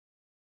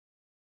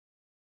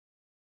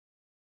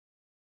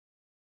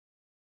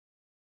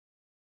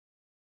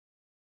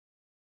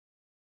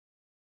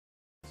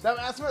Stop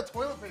asking about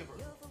toilet paper.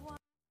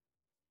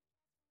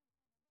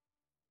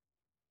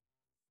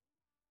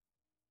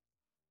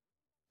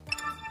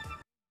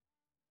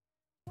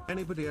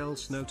 Anybody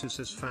else notice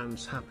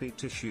Esfand's happy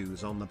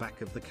tissues on the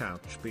back of the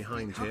couch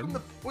behind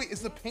him? Wait,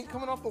 is the paint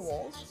coming off the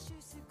walls?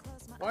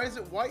 Why is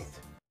it white?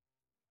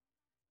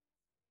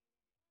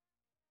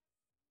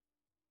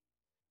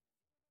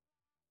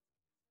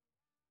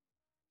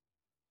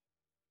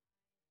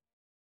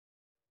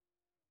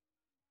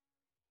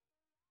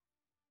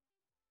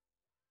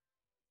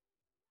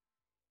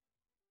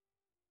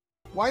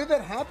 Why did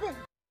that happen?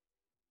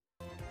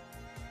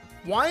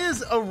 Why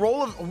is a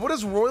roll of, what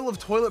does roll of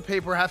toilet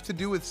paper have to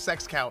do with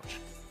sex couch?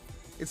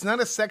 It's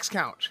not a sex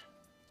couch.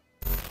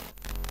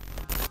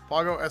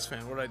 PogO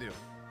Esfand, what did I do?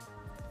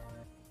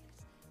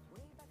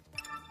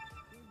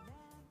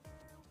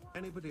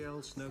 Anybody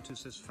else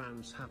notice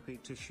Esfand's happy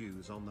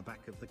tissues on the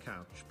back of the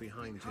couch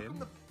behind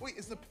him? Wait,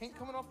 is the paint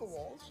coming off the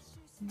walls?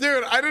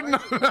 Dude, I did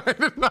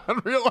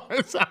not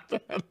realize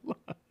that headline.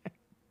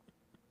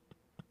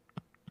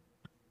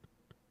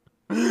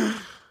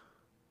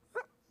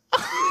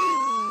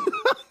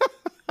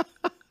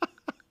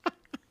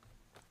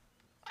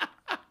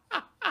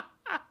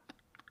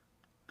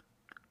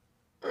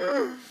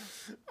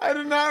 I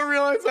did not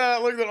realize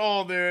that. Look at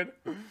all, dude.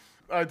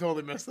 I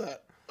totally missed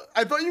that.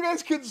 I thought you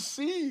guys could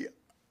see.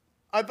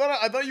 I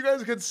thought you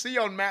guys could see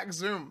on Max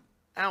Zoom.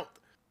 Out.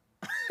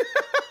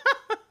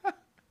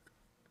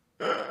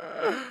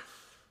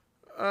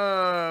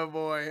 Oh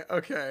boy.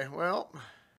 Okay. Well.